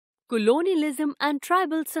Colonialism and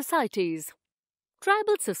tribal societies.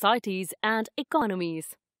 Tribal societies and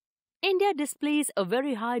economies. India displays a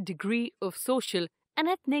very high degree of social and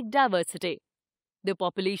ethnic diversity. The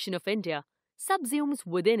population of India subsumes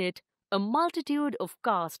within it a multitude of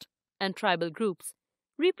caste and tribal groups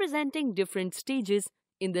representing different stages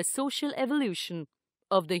in the social evolution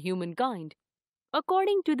of the humankind.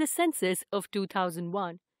 According to the census of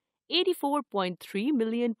 2001, 84.3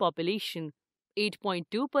 million population,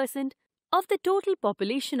 8.2% of the total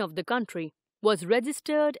population of the country, was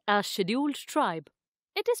registered as scheduled tribe.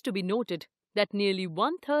 It is to be noted that nearly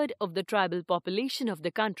one-third of the tribal population of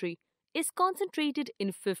the country is concentrated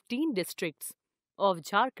in 15 districts of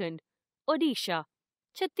Jharkhand, Odisha,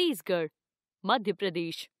 Chhattisgarh, Madhya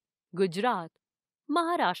Pradesh, Gujarat,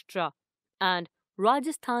 Maharashtra, and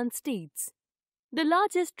Rajasthan states. The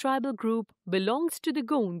largest tribal group belongs to the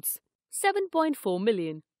Gonds, 7.4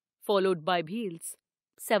 million, followed by Bhils,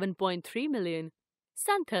 7.3 million,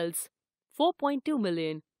 Santals, 4.2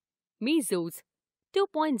 million, Mizos,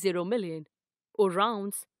 2.0 million,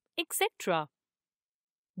 Orans, etc.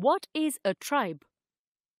 What is a tribe?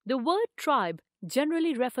 The word tribe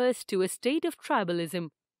generally refers to a state of tribalism,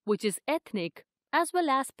 which is ethnic as well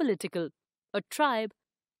as political. A tribe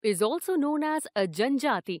is also known as a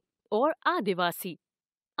Janjati or Adivasi.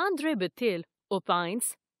 Andre Bithil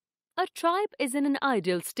opines, a tribe is in an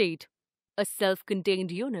ideal state, a self-contained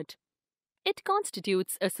unit. It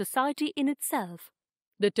constitutes a society in itself.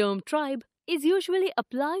 The term tribe is usually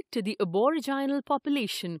applied to the aboriginal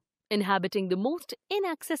population inhabiting the most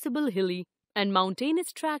inaccessible hilly and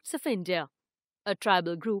mountainous tracts of India. A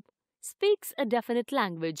tribal group speaks a definite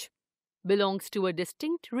language, belongs to a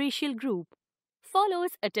distinct racial group,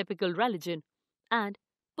 follows a typical religion, and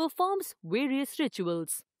performs various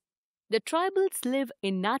rituals. The tribals live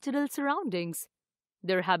in natural surroundings.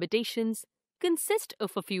 Their habitations consist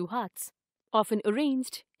of a few huts, often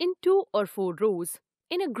arranged in 2 or 4 rows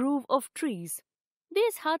in a grove of trees.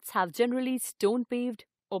 These huts have generally stone-paved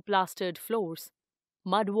or plastered floors,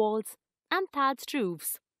 mud walls, and thatched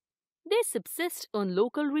roofs. They subsist on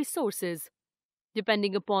local resources.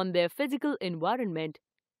 Depending upon their physical environment,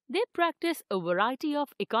 they practice a variety of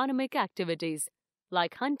economic activities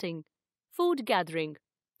like hunting, food gathering,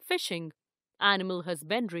 fishing, animal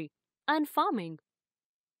husbandry, and farming.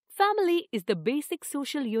 Family is the basic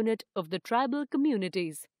social unit of the tribal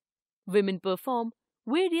communities. Women perform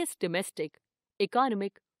various domestic,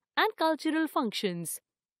 economic, and cultural functions.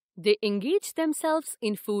 They engage themselves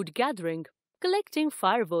in food gathering, collecting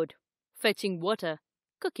firewood, fetching water,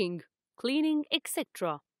 cooking, cleaning,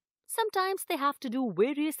 etc. Sometimes they have to do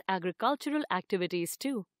various agricultural activities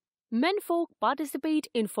too. Menfolk participate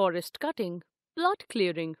in forest cutting, plot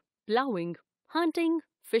clearing, ploughing, hunting,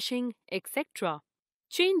 fishing, etc.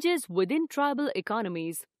 Changes within tribal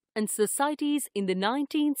economies and societies in the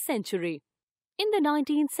 19th century. In the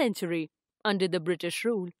 19th century, under the British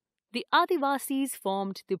rule, the Adivasis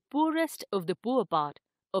formed the poorest of the poor part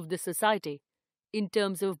of the society in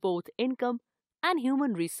terms of both income and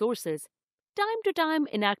human resources. Time to time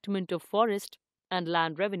enactment of forest and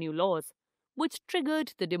land revenue laws, which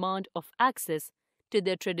triggered the demand of access to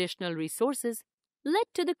their traditional resources, led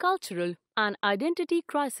to the cultural and identity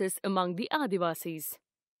crisis among the Adivasis.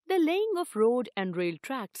 The laying of road and rail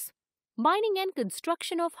tracks, mining and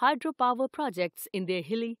construction of hydropower projects in their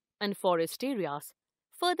hilly and forest areas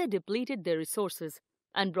further depleted their resources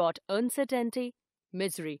and brought uncertainty,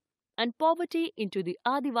 misery, and poverty into the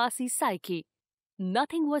Adivasi psyche.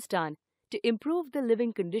 Nothing was done to improve the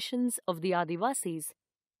living conditions of the Adivasis.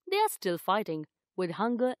 They are still fighting with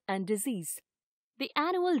hunger and disease. The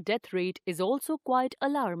annual death rate is also quite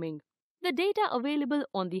alarming. The data available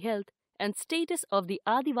on the health and status of the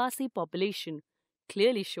Adivasi population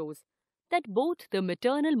clearly shows that both the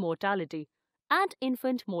maternal mortality and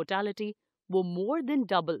infant mortality were more than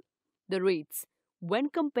double the rates when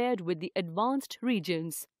compared with the advanced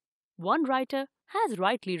regions. One writer has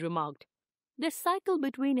rightly remarked, this cycle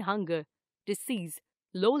between hunger, disease,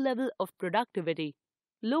 low level of productivity,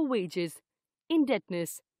 low wages,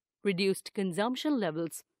 indebtedness, reduced consumption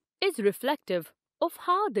levels is reflective of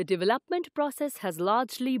how the development process has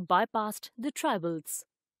largely bypassed the tribals.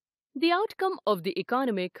 The outcome of the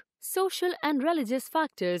economic, social and religious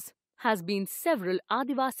factors has been several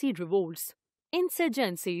Adivasi revolts,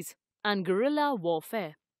 insurgencies and guerrilla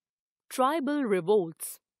warfare. Tribal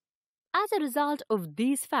revolts. As a result of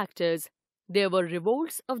these factors, there were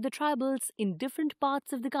revolts of the tribals in different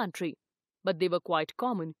parts of the country, but they were quite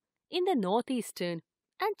common in the northeastern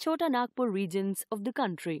and Chota Nagpur regions of the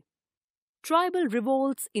country. Tribal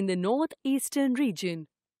revolts in the northeastern region.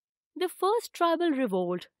 The first tribal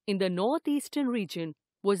revolt in the northeastern region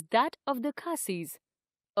was that of the Khasis,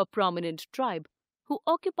 a prominent tribe who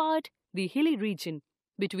occupied the hilly region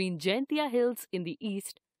between Jaintia Hills in the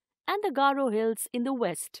east and the Garo Hills in the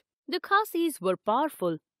west. The Khasis were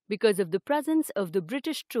powerful because of the presence of the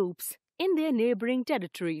British troops in their neighboring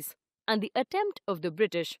territories and the attempt of the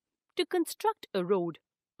British to construct a road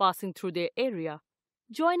passing through their area,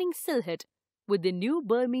 joining Sylhet with the new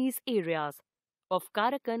Burmese areas of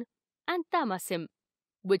Karakan and Tamasim,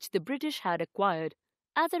 which the British had acquired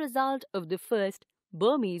as a result of the First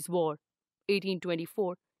Burmese War,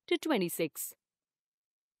 1824 to 26.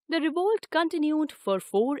 The revolt continued for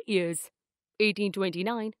 4 years,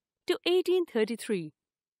 1829 to 1833.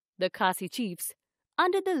 The Khasi chiefs,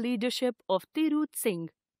 under the leadership of Tirut Singh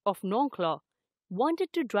of Nongkla,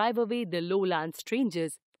 wanted to drive away the lowland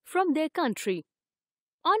strangers from their country.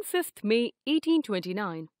 On 5th May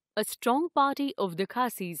 1829, a strong party of the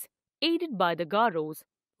Khasis, aided by the Garos,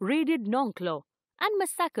 raided Nongkla and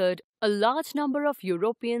massacred a large number of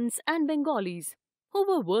Europeans and Bengalis who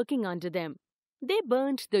were working under them. They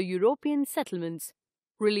burnt the European settlements,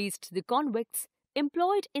 released the convicts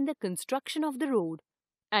employed in the construction of the road,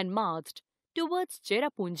 and marched towards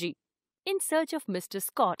Cherrapunji in search of Mr.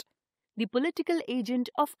 Scott, the political agent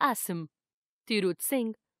of Assam. Tirut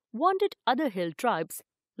Singh wanted other hill tribes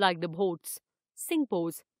like the Bhots,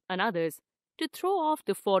 Singpos, and others to throw off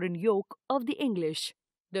the foreign yoke of the English.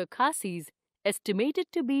 The Khasis, estimated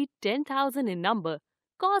to be 10,000 in number,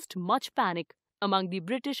 caused much panic among the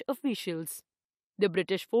British officials. The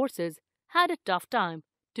British forces had a tough time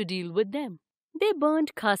to deal with them. They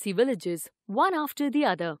burned Khasi villages one after the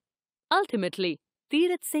other. Ultimately,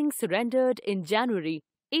 Tirut Singh surrendered in January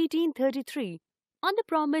 1833 on the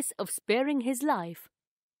promise of sparing his life.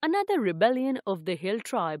 Another rebellion of the hill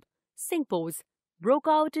tribe, Singpos, broke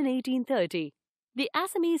out in 1830. The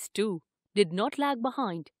Assamese too did not lag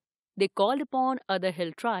behind. They called upon other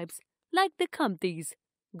hill tribes like the Khamtis,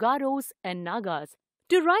 Garos and Nagas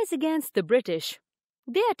to rise against the British.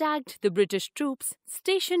 They attacked the British troops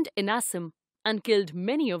stationed in Assam and killed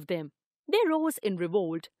many of them. They rose in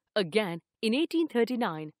revolt again in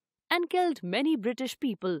 1839 and killed many British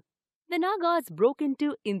people. The Nagas broke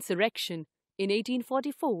into insurrection in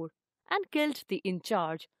 1844 and killed the in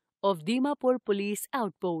charge of Dimapur police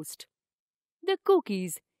outpost. The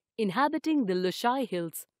Kukis, inhabiting the Lushai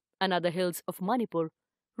Hills and other hills of Manipur,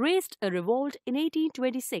 raised a revolt in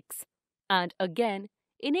 1826 and again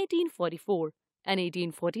in 1844 and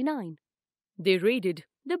 1849. They raided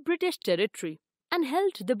the British territory and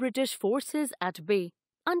held the British forces at bay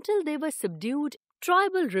until they were subdued.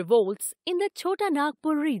 Tribal revolts in the Chota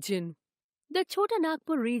Nagpur region. The Chota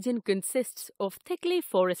Nagpur region consists of thickly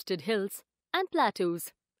forested hills and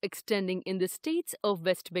plateaus extending in the states of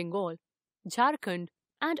West Bengal, Jharkhand,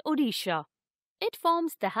 and Odisha. It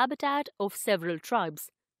forms the habitat of several tribes,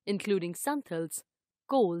 including Santals,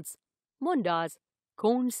 Kols, Mundas,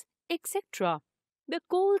 Khonds, etc. The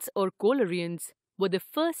Kols or Kolarians were the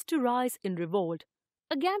first to rise in revolt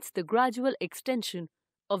against the gradual extension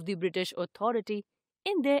of the British authority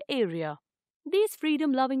in their area. These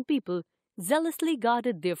freedom-loving people zealously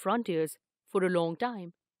guarded their frontiers for a long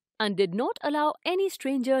time and did not allow any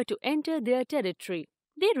stranger to enter their territory.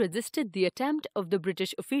 They resisted the attempt of the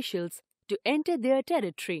British officials to enter their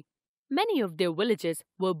territory. Many of their villages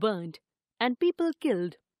were burned and people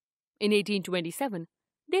killed. In 1827,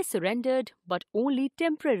 they surrendered but only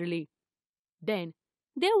temporarily. Then,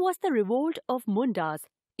 there was the revolt of Mundas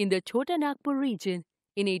in the Chota Nagpur region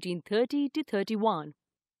in 1830 to 31.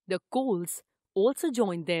 The Kols also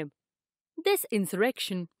joined them. This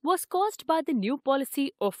insurrection was caused by the new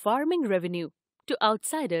policy of farming revenue to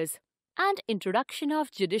outsiders and introduction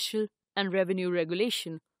of judicial and revenue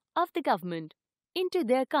regulation of the government into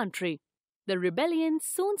their country. The rebellion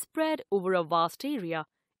soon spread over a vast area,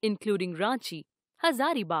 including Ranchi,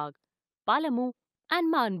 Hazaribagh, Palamu,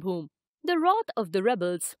 and Manbhum. The wrath of the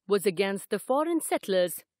rebels was against the foreign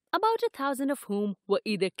settlers, about 1,000 of whom were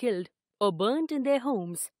either killed or burnt in their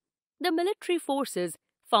homes. The military forces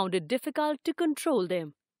found it difficult to control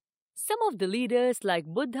them. Some of the leaders like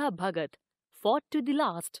Buddha Bhagat fought to the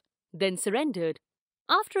last, then surrendered.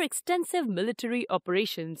 After extensive military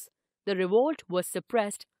operations, the revolt was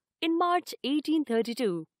suppressed in March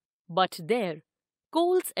 1832. But there,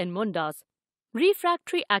 Kols and Mundas,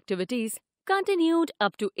 refractory activities continued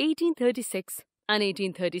up to 1836 and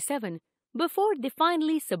 1837 before they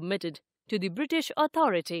finally submitted to the British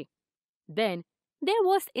authority. Then, there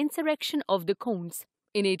was insurrection of the Khonds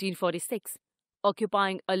in 1846,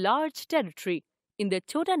 occupying a large territory in the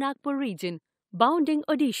Chota Nagpur region bounding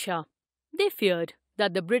Odisha. They feared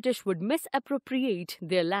that the British would misappropriate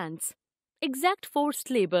their lands, exact forced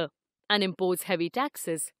labor, and impose heavy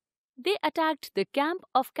taxes. They attacked the camp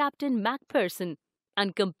of Captain Macpherson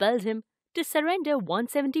and compelled him to surrender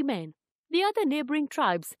 170 men. The other neighboring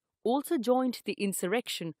tribes also joined the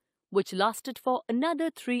insurrection, which lasted for another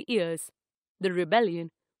 3 years. The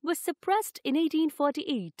rebellion was suppressed in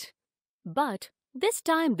 1848. But this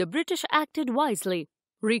time the British acted wisely,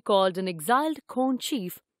 recalled an exiled Khon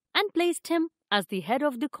chief and placed him as the head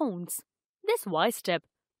of the Khons. This wise step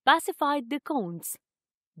pacified the Khons.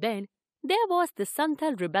 Then there was the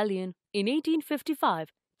Santhal rebellion in 1855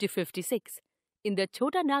 to 56 in the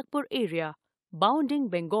Chota Nagpur area bounding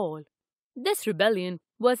Bengal. This rebellion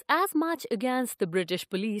was as much against the British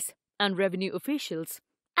police and revenue officials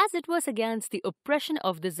as it was against the oppression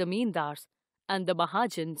of the zamindars and the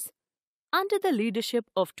Mahajans. Under the leadership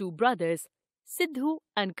of two brothers, Sidhu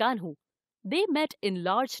and Kanhu, they met in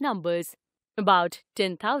large numbers, about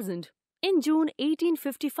 10,000, in June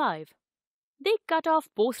 1855. They cut off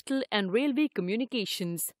postal and railway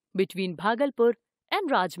communications between Bhagalpur and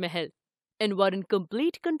Rajmahal and were in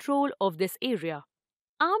complete control of this area.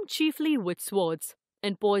 Armed chiefly with swords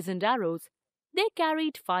and poisoned arrows, they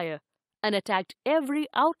carried fire and attacked every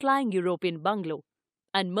outlying European bungalow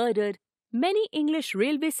and murdered many English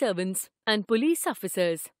railway servants and police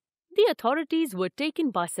officers. The authorities were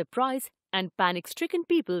taken by surprise and panic-stricken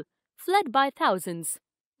people fled by thousands.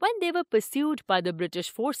 When they were pursued by the British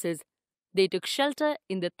forces, they took shelter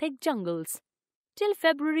in the thick jungles. Till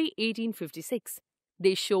February 1856,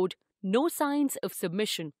 they showed no signs of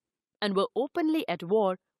submission and were openly at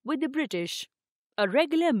war with the British. A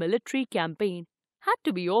regular military campaign had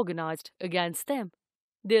to be organized against them.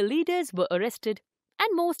 Their leaders were arrested and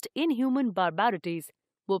most inhuman barbarities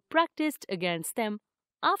were practiced against them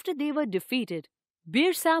after they were defeated.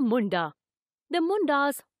 Birsa Munda. The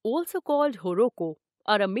Mundas, also called Horoko,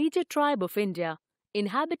 are a major tribe of India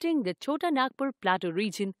inhabiting the Chota Nagpur Plateau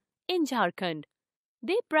region in Jharkhand.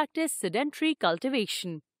 They practice sedentary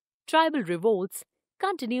cultivation. Tribal revolts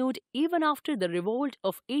continued even after the revolt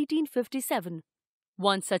of 1857.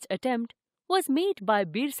 One such attempt was made by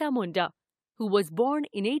Birsa Munda, who was born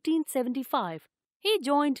in 1875. He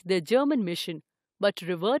joined the German mission but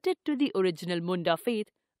reverted to the original Munda faith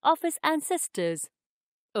of his ancestors.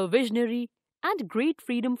 A visionary and great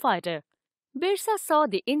freedom fighter, Birsa saw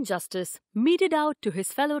the injustice meted out to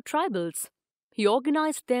his fellow tribals. He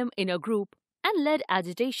organized them in a group and led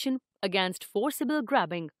agitation against forcible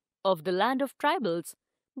grabbing of the land of tribals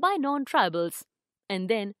by non-tribals and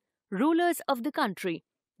then rulers of the country,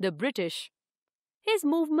 the British. His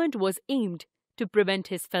movement was aimed to prevent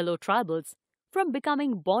his fellow tribals from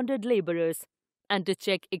becoming bonded laborers and to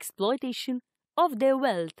check exploitation of their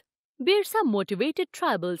wealth. Birsa motivated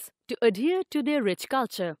tribals to adhere to their rich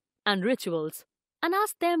culture and rituals and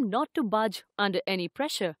asked them not to budge under any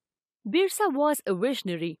pressure. Birsa was a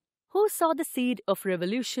visionary who saw the seed of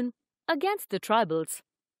revolution against the tribals,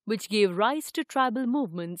 which gave rise to tribal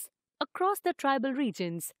movements across the tribal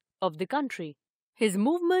regions of the country. His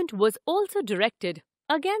movement was also directed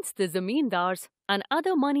against the zamindars and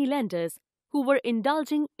other money lenders who were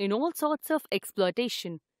indulging in all sorts of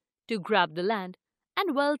exploitation to grab the land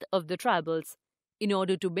and wealth of the tribals in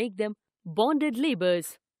order to make them bonded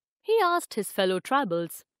laborers. He asked his fellow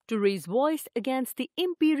tribals to raise voice against the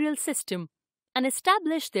imperial system and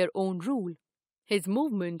establish their own rule. His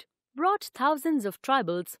movement brought thousands of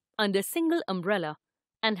tribals under single umbrella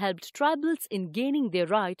and helped tribals in gaining their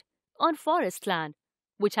right on forest land,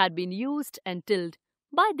 which had been used and tilled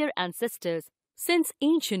by their ancestors since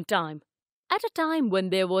ancient time. At a time when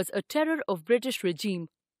there was a terror of British regime,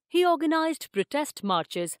 he organized protest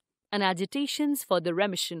marches and agitations for the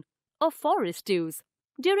remission of forest dues.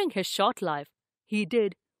 During his short life, he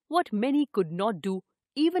did what many could not do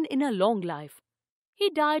even in a long life. He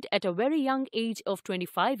died at a very young age of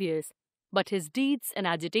 25 years, but his deeds and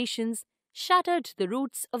agitations shattered the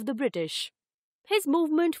roots of the British. His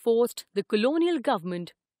movement forced the colonial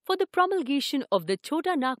government for the promulgation of the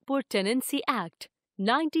Chota Nagpur Tenancy Act,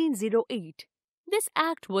 1908. This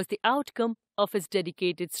act was the outcome of his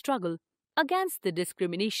dedicated struggle against the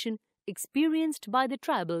discrimination experienced by the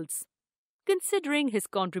tribals. Considering his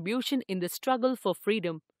contribution in the struggle for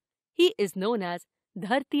freedom, he is known as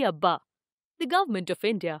Dharti Abba. The Government of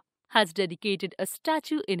India has dedicated a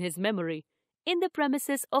statue in his memory in the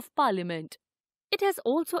premises of Parliament. It has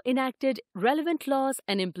also enacted relevant laws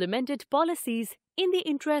and implemented policies in the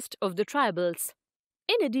interest of the tribals.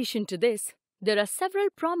 In addition to this, there are several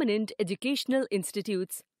prominent educational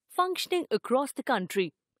institutes functioning across the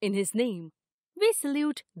country in his name. We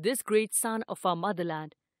salute this great son of our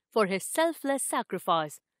motherland for his selfless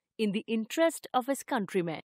sacrifice in the interest of his countrymen.